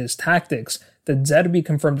suit his tactics. De Zerbi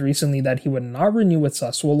confirmed recently that he would not renew with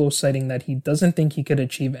Sassuolo, citing that he doesn't think he could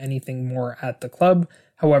achieve anything more at the club.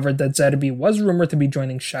 However, De Zerbi was rumored to be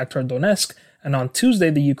joining Shakhtar Donetsk, and on Tuesday,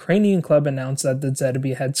 the Ukrainian club announced that De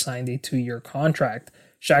Zerbi had signed a 2-year contract.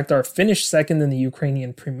 Shakhtar finished second in the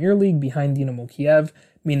Ukrainian Premier League behind Dynamo Kiev,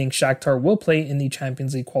 meaning Shakhtar will play in the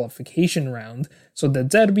Champions League qualification round, so De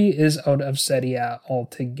Zerbi is out of Serie A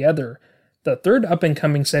altogether. The third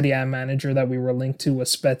up-and-coming Serie A manager that we were linked to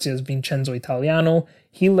was Spezia's Vincenzo Italiano.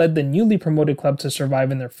 He led the newly promoted club to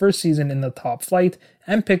survive in their first season in the top flight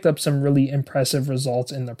and picked up some really impressive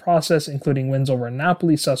results in the process, including wins over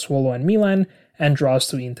Napoli, Sassuolo, and Milan, and draws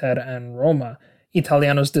to Inter and Roma.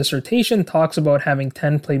 Italiano's dissertation talks about having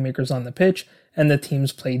 10 playmakers on the pitch, and the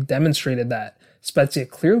team's play demonstrated that. Spezia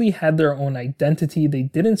clearly had their own identity. They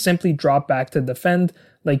didn't simply drop back to defend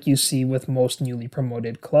like you see with most newly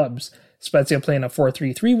promoted clubs. Spezia play in a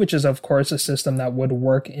 4-3-3, which is of course a system that would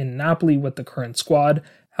work in Napoli with the current squad.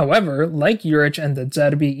 However, like Juric and De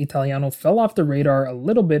Zerbi, Italiano fell off the radar a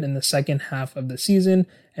little bit in the second half of the season,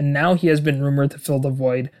 and now he has been rumored to fill the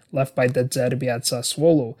void left by De Zerbi at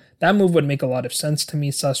Sassuolo. That move would make a lot of sense to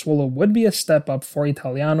me. Sassuolo would be a step up for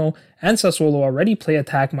Italiano, and Sassuolo already play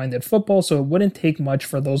attack-minded football, so it wouldn't take much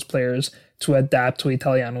for those players to adapt to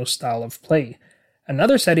Italiano's style of play.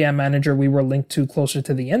 Another Serie A manager we were linked to closer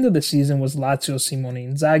to the end of the season was Lazio's Simone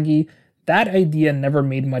Inzaghi. That idea never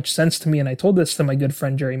made much sense to me, and I told this to my good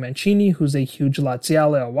friend Jerry Mancini, who's a huge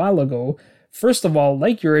Laziale a while ago. First of all,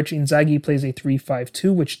 like Juric, Inzaghi plays a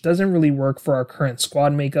 3-5-2, which doesn't really work for our current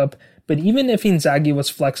squad makeup, but even if Inzaghi was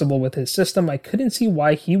flexible with his system, I couldn't see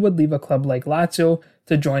why he would leave a club like Lazio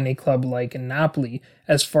to join a club like Napoli.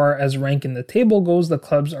 As far as rank in the table goes, the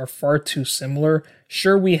clubs are far too similar.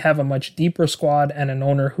 Sure, we have a much deeper squad and an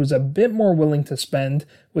owner who's a bit more willing to spend,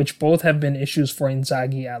 which both have been issues for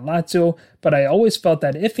Inzaghi at Lazio, but I always felt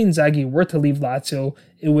that if Inzaghi were to leave Lazio,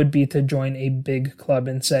 it would be to join a big club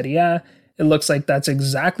in Serie A. It looks like that's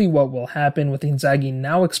exactly what will happen, with Inzaghi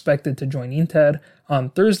now expected to join Inter. On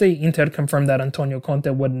Thursday, Inter confirmed that Antonio Conte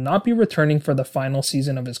would not be returning for the final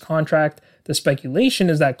season of his contract. The speculation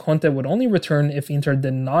is that Conte would only return if Inter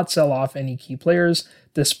did not sell off any key players.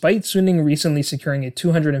 Despite Suning recently securing a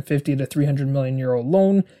 250 to 300 million euro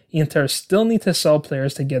loan, Inter still need to sell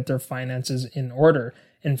players to get their finances in order.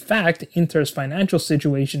 In fact, Inter's financial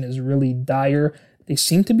situation is really dire. They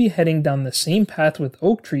seem to be heading down the same path with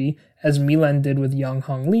Oaktree as Milan did with Young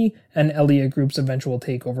Hong Lee and Elliott Group's eventual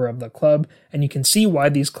takeover of the club, and you can see why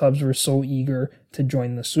these clubs were so eager to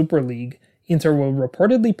join the Super League. Inter will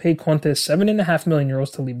reportedly pay Conte 7.5 million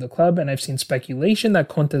euros to leave the club, and I've seen speculation that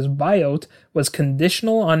Conte's buyout was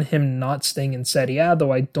conditional on him not staying in Serie A,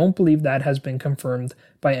 though I don't believe that has been confirmed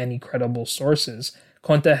by any credible sources.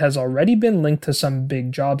 Conte has already been linked to some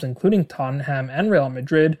big jobs, including Tottenham and Real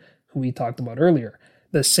Madrid, who we talked about earlier.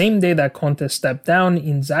 The same day that Conte stepped down,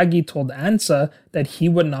 Inzaghi told ANSA that he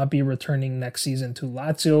would not be returning next season to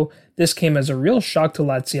Lazio. This came as a real shock to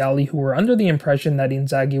Laziali, who were under the impression that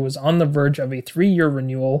Inzaghi was on the verge of a 3-year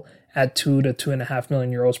renewal at 2 to 2.5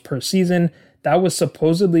 million euros per season. That was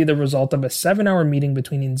supposedly the result of a 7-hour meeting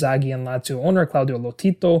between Inzaghi and Lazio owner Claudio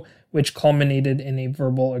Lotito, which culminated in a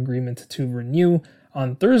verbal agreement to renew.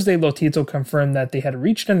 On Thursday, Lotito confirmed that they had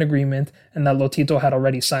reached an agreement and that Lotito had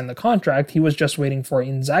already signed the contract. He was just waiting for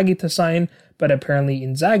Inzaghi to sign, but apparently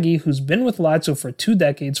Inzaghi, who's been with Lazio for 2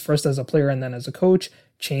 decades, first as a player and then as a coach,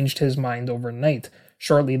 changed his mind overnight.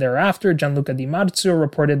 Shortly thereafter, Gianluca Di Marzio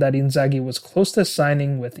reported that Inzaghi was close to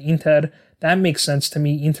signing with Inter. That makes sense to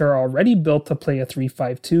me. Inter are already built to play a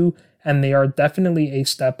 3-5-2, and they are definitely a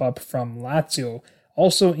step up from Lazio.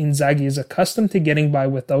 Also, Inzaghi is accustomed to getting by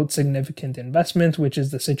without significant investment, which is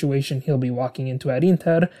the situation he'll be walking into at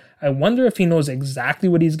Inter. I wonder if he knows exactly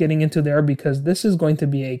what he's getting into there, because this is going to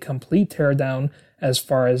be a complete teardown as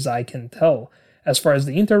far as I can tell. As far as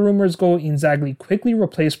the Inter rumors go, Inzaghi quickly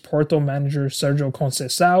replaced Porto manager Sergio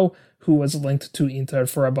Conceição, who was linked to Inter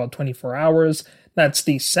for about 24 hours. That's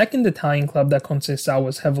the second Italian club that Conceição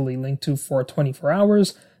was heavily linked to for 24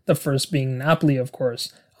 hours, the first being Napoli, of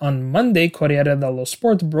course. On Monday, Corriere dello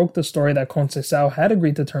Sport broke the story that Conceição had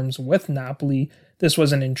agreed to terms with Napoli. This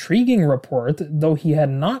was an intriguing report. Though he had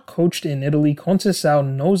not coached in Italy,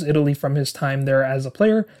 Conceição knows Italy from his time there as a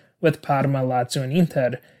player with Parma, Lazio, and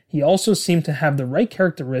Inter. He also seemed to have the right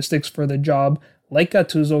characteristics for the job. Like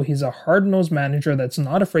Gattuso, he's a hard-nosed manager that's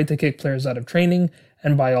not afraid to kick players out of training,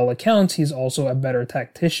 and by all accounts, he's also a better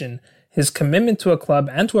tactician. His commitment to a club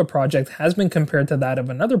and to a project has been compared to that of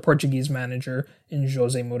another Portuguese manager in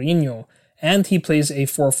Jose Mourinho, and he plays a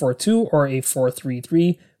 4-4-2 or a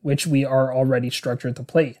 4-3-3, which we are already structured to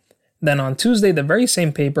play. Then on Tuesday, the very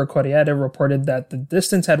same paper, Corriere, reported that the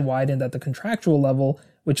distance had widened at the contractual level,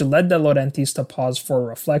 which led De Laurentiis to pause for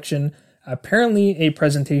reflection. Apparently, a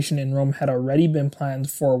presentation in Rome had already been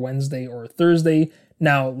planned for Wednesday or Thursday.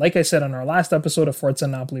 Now, like I said on our last episode of Forza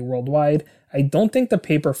Napoli Worldwide, I don't think the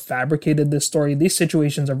paper fabricated this story. These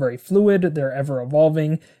situations are very fluid, they're ever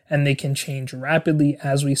evolving, and they can change rapidly,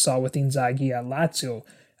 as we saw with Inzaghi at Lazio.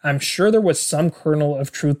 I'm sure there was some kernel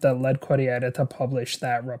of truth that led Corriere to publish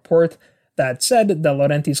that report. That said, De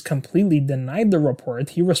Laurentiis completely denied the report.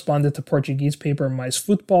 He responded to Portuguese paper Mais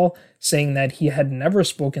Futebol, saying that he had never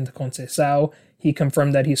spoken to Conceição. He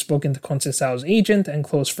confirmed that he's spoken to Conceição's agent and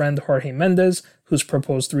close friend Jorge Mendes, who's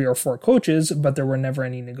proposed 3 or 4 coaches, but there were never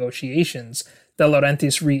any negotiations. De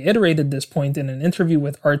Laurentiis reiterated this point in an interview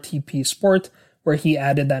with RTP Sport, where he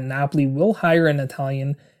added that Napoli will hire an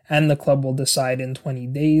Italian and the club will decide in 20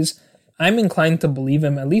 days. I'm inclined to believe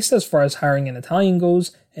him, at least as far as hiring an Italian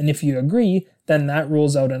goes, and if you agree, then that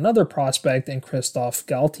rules out another prospect in Christophe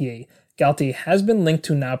Galtier. Galtier has been linked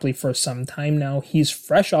to Napoli for some time now. He's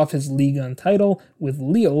fresh off his Ligue 1 title with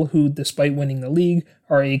Lille, who, despite winning the league,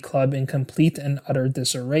 are a club in complete and utter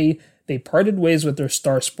disarray. They parted ways with their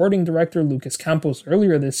star sporting director, Lucas Campos,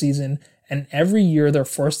 earlier this season, and every year they're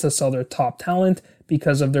forced to sell their top talent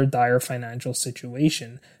because of their dire financial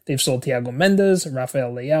situation. They've sold Thiago Mendes,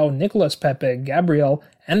 Rafael Leao, Nicolas Pepe, Gabriel,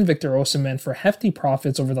 and Victor Osimhen for hefty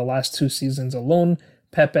profits over the last 2 seasons alone.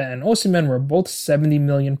 Pepe and Osimhen were both 70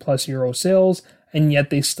 million plus euro sales, and yet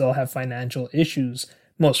they still have financial issues.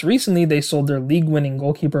 Most recently, they sold their league-winning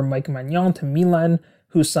goalkeeper Mike Maignan to Milan,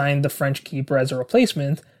 who signed the French keeper as a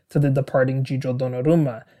replacement to the departing Gigio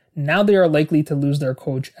Donnarumma. Now they are likely to lose their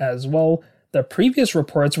coach as well. The previous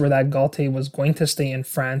reports were that Galtier was going to stay in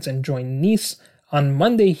France and join Nice. On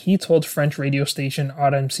Monday, he told French radio station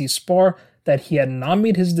RMC Sport that he had not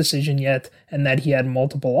made his decision yet and that he had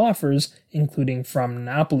multiple offers, including from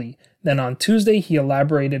Napoli. Then on Tuesday, he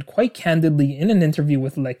elaborated quite candidly in an interview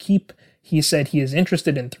with L'Equipe. He said he is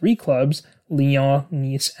interested in 3 clubs, Lyon,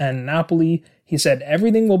 Nice, and Napoli. He said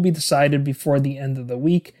everything will be decided before the end of the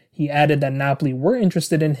week. He added that Napoli were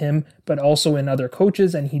interested in him, but also in other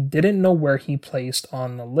coaches, and he didn't know where he placed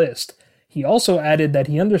on the list. He also added that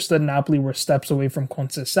he understood Napoli were steps away from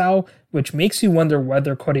Conceição, which makes you wonder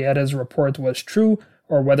whether Corriere's report was true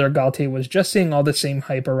or whether Galtier was just saying all the same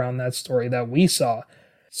hype around that story that we saw.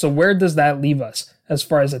 So where does that leave us? As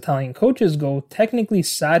far as Italian coaches go, technically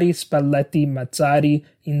Sarri, Spalletti, Mazzarri,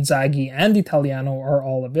 Inzaghi, and Italiano are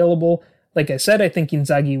all available. Like I said, I think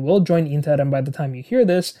Inzaghi will join Inter, and by the time you hear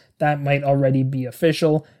this, that might already be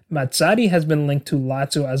official. Mazzarri has been linked to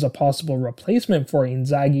Lazio as a possible replacement for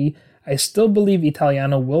Inzaghi. I still believe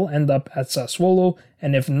Italiano will end up at Sassuolo,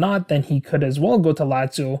 and if not, then he could as well go to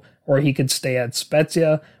Lazio, or he could stay at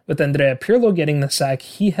Spezia. With Andrea Pirlo getting the sack,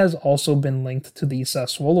 he has also been linked to the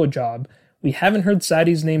Sassuolo job. We haven't heard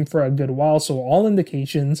Sarri's name for a good while, so all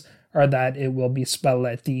indications are that it will be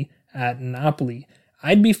Spalletti at Napoli.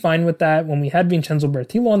 I'd be fine with that. When we had Vincenzo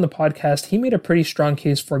Bertillo on the podcast, he made a pretty strong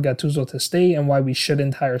case for Gattuso to stay and why we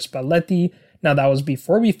shouldn't hire Spalletti. Now, that was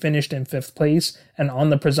before we finished in 5th place and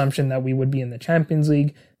on the presumption that we would be in the Champions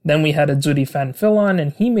League. Then we had Azzurri fan Phil on,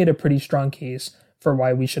 and he made a pretty strong case for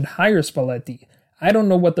why we should hire Spalletti. I don't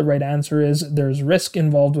know what the right answer is. There's risk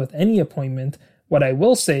involved with any appointment. What I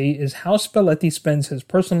will say is how Spalletti spends his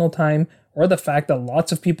personal time, or the fact that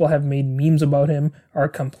lots of people have made memes about him, are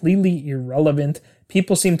completely irrelevant.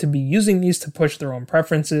 People seem to be using these to push their own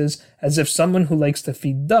preferences, as if someone who likes to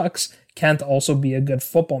feed ducks can't also be a good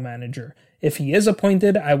football manager. If he is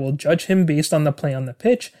appointed, I will judge him based on the play on the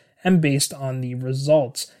pitch and based on the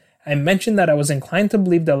results. I mentioned that I was inclined to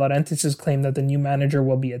believe De Laurentiis' claim that the new manager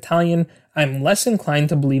will be Italian. I'm less inclined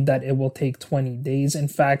to believe that it will take 20 days. In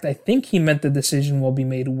fact, I think he meant the decision will be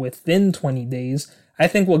made within 20 days. I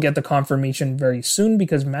think we'll get the confirmation very soon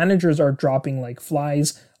because managers are dropping like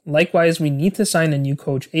flies. Likewise, we need to sign a new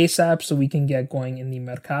coach ASAP so we can get going in the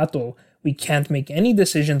Mercato. We can't make any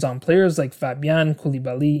decisions on players like Fabian,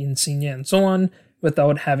 Koulibaly, Insigne, and so on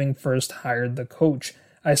without having first hired the coach.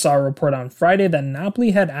 I saw a report on Friday that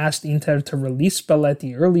Napoli had asked Inter to release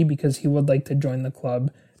Spalletti early because he would like to join the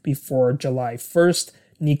club before July 1st.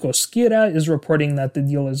 Nico Schira is reporting that the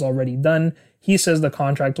deal is already done. He says the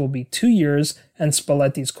contract will be 2 years, and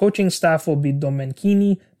Spalletti's coaching staff will be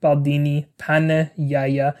Domenchini, Baldini, Pane,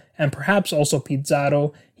 Yaya, and perhaps also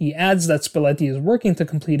Pizarro. He adds that Spalletti is working to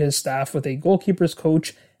complete his staff with a goalkeeper's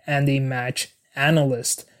coach and a match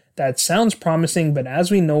analyst. That sounds promising, but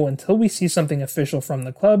as we know, until we see something official from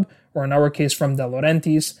the club, or in our case from De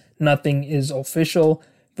Laurentiis, nothing is official.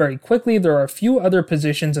 Very quickly, there are a few other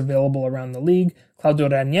positions available around the league. Claudio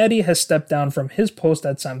Ranieri has stepped down from his post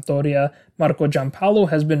at Sampdoria. Marco Giampaolo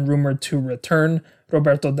has been rumored to return.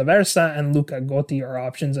 Roberto De Versa and Luca Gotti are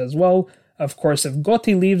options as well. Of course, if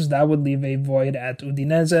Gotti leaves, that would leave a void at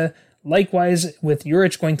Udinese. Likewise, with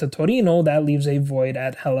Juric going to Torino, that leaves a void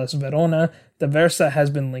at Hellas Verona. De Versa has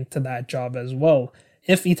been linked to that job as well.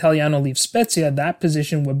 If Italiano leaves Spezia, that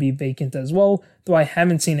position would be vacant as well, though I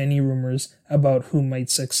haven't seen any rumors about who might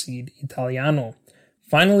succeed Italiano.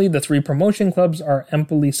 Finally, the 3 promotion clubs are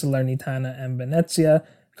Empoli, Salernitana, and Venezia.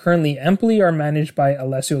 Currently, Empoli are managed by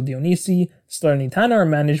Alessio Dionisi, Salernitana are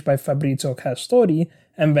managed by Fabrizio Castori,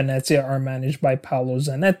 and Venezia are managed by Paolo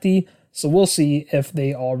Zanetti, so we'll see if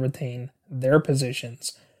they all retain their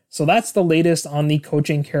positions. So that's the latest on the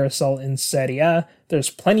coaching carousel in Serie A. There's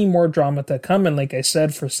plenty more drama to come, and like I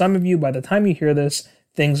said, for some of you, by the time you hear this,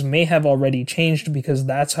 things may have already changed because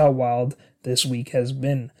that's how wild this week has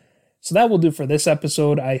been. So that will do for this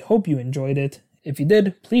episode. I hope you enjoyed it. If you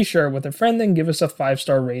did, please share it with a friend and give us a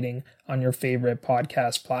 5-star rating on your favorite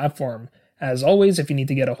podcast platform. As always, if you need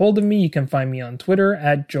to get a hold of me, you can find me on Twitter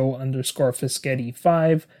at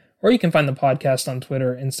Joe_Fischetti5, or you can find the podcast on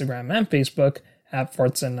Twitter, Instagram, and Facebook at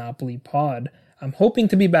Forza Napoli Pod. I'm hoping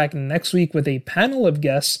to be back next week with a panel of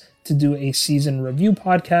guests to do a season review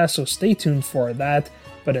podcast, so stay tuned for that.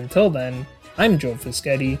 But until then, I'm Joe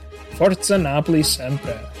Fischetti. Forza Napoli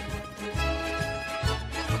sempre.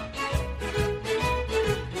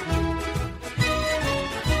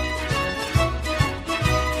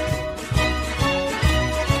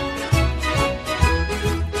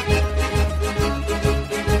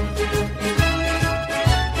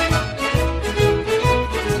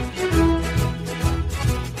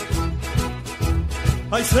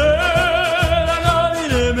 Ai sera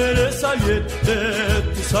navire me le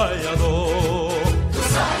sagliette, tu sai adò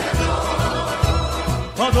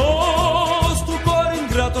sto cuore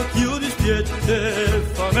ingrato chiudi spiette,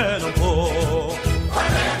 famelo un po',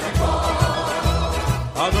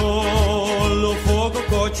 adò lo fuoco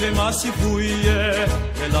coce ma si fuie,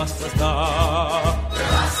 e lascia sta,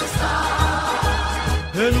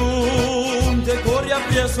 e non te corri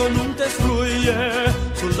appresso, non te sfruie,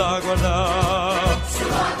 sulla guarda.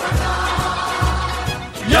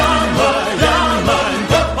 Yamma, yamma,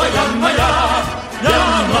 yamma, yamma, yamma,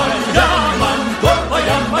 yamma, yamma,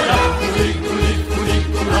 yamma, curi, curi, curi,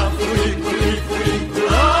 cura, curi, curi, curi,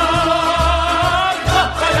 cura.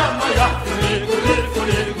 Yamma, yamma, curi, curi,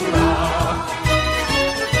 curi, cura.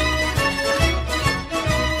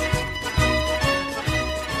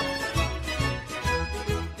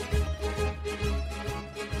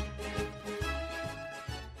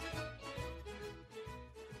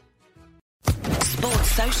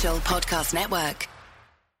 Social Podcast Network.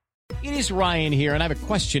 It is Ryan here, and I have a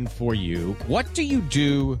question for you. What do you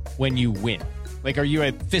do when you win? Like, are you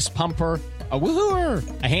a fist pumper, a woohooer,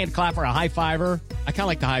 a hand clapper, a high fiver? I kind of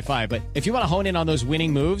like the high five, but if you want to hone in on those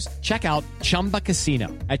winning moves, check out Chumba Casino.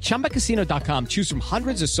 At ChumbaCasino.com, choose from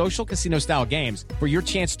hundreds of social casino-style games for your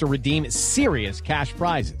chance to redeem serious cash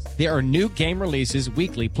prizes. There are new game releases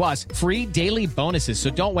weekly, plus free daily bonuses, so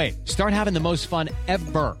don't wait. Start having the most fun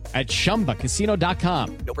ever at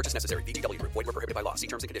ChumbaCasino.com. No purchase necessary. VGW Group. Void where prohibited by law. See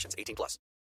terms and conditions. 18+.